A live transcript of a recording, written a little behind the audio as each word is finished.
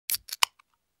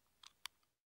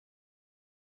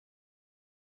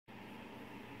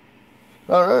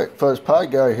Alright, Fuzz Pie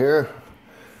Guy here.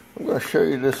 I'm going to show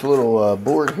you this little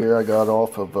board here I got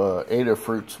off of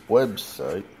Adafruit's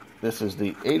website. This is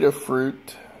the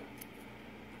Adafruit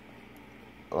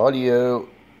Audio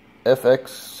FX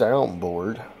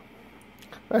Soundboard.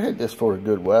 I had this for a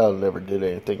good while and never did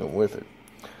anything with it.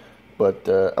 But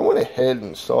I went ahead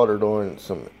and soldered on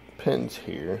some pins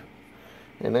here.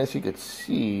 And as you can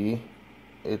see,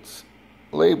 it's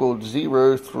labeled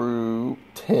 0 through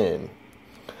 10.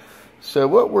 So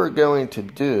what we're going to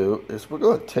do is we're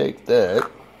going to take that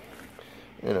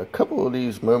and a couple of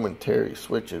these Momentary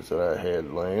switches that I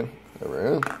had laying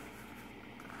around,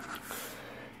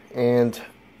 and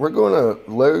we're going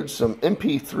to load some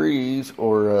MP3s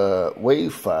or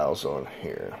WAV files on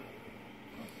here,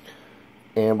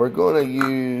 and we're going to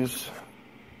use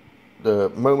the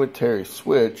Momentary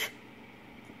switch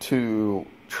to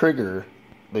trigger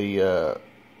the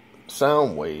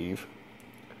sound wave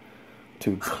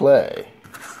to play.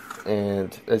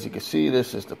 And as you can see,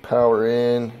 this is the power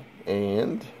in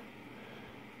and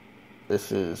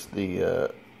this is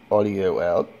the audio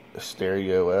out, the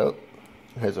stereo out.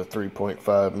 It has a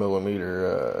 3.5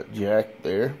 millimeter jack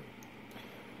there.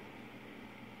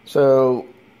 So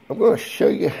I'm going to show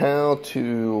you how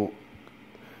to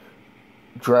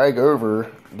drag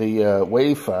over the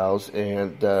WAV files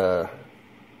and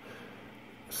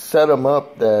set them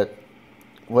up that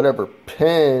whatever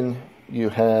pin you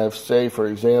have, say for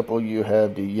example you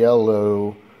have the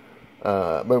yellow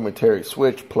Momentary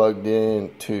switch plugged in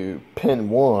to pin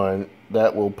 1,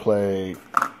 that will play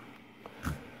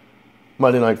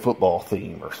Monday Night Football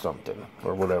theme or something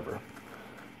or whatever.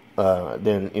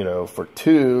 Then, you know, for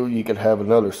 2 you could have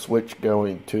another switch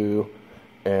going to,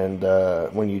 and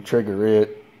when you trigger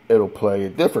it, it'll play a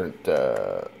different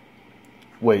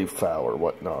WAV file or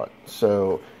whatnot.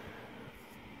 So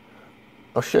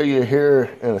I'll show you here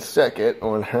in a second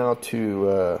on how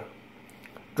to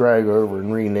drag over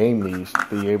and rename these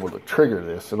to be able to trigger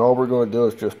this. And all we're going to do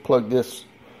is just plug this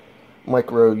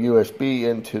micro USB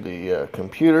into the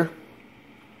computer,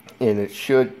 and it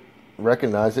should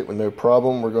recognize it with no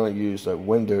problem. We're going to use a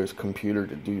Windows computer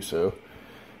to do so,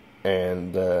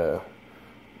 and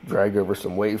drag over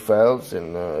some WAV files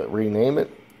and rename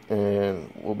it, and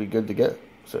we'll be good to go.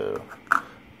 So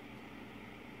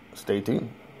stay tuned.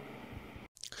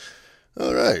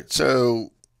 Alright,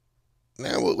 so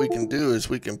now what we can do is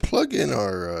we can plug in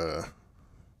our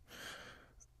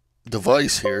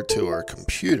device here to our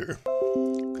computer.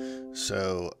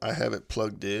 So I have it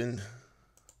plugged in,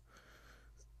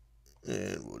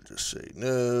 and we'll just say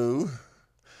no.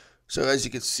 So as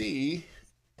you can see,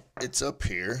 it's up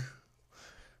here,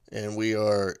 and we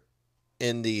are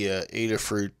in the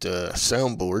Adafruit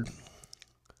soundboard.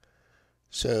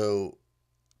 So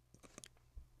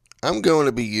I'm going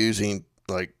to be using,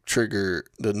 like, trigger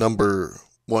the number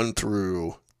 1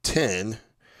 through 10.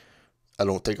 I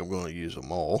don't think I'm going to use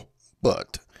them all,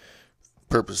 but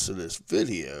purpose of this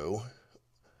video,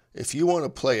 if you want to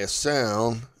play a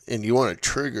sound and you want to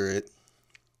trigger it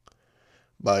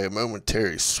by a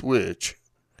Momentary switch,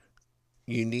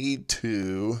 you need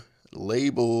to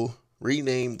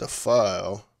rename the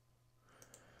file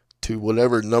to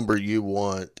whatever number you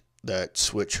want that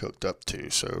switch hooked up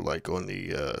to. So like on the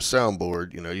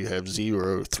soundboard, you know, you have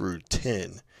 0 through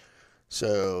 10.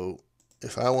 So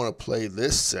if I want to play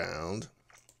this sound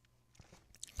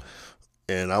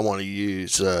and I want to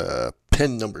use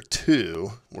pin number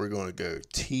 2, we're going to go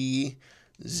T02.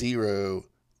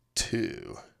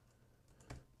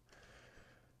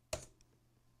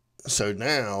 So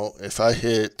now if I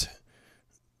hit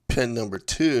pin number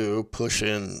 2, push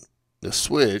in the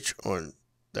switch on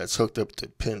that's hooked up to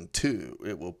pin 2,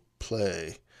 it will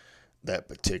play that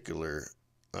particular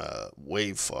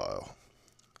WAV file.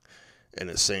 And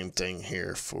the same thing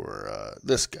here for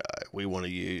this guy. We want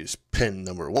to use pin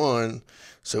number 1,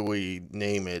 so we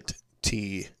name it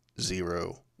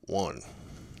T01.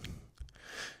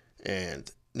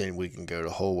 And then we can go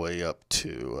the whole way up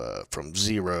to from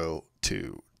 0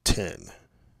 to 10.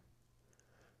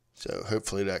 So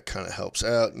hopefully that kind of helps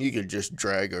out. You can just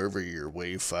drag over your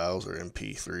WAV files or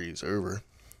MP3s over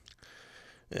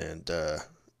and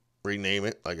rename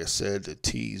it, like I said, to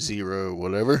T0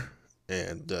 whatever,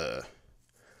 and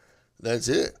that's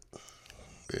it.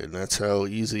 And that's how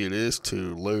easy it is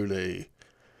to load a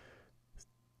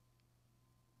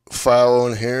file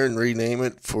on here and rename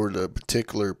it for the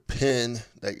particular pin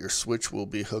that your switch will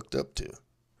be hooked up to.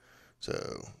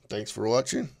 So thanks for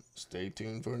watching. Stay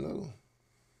tuned for another one.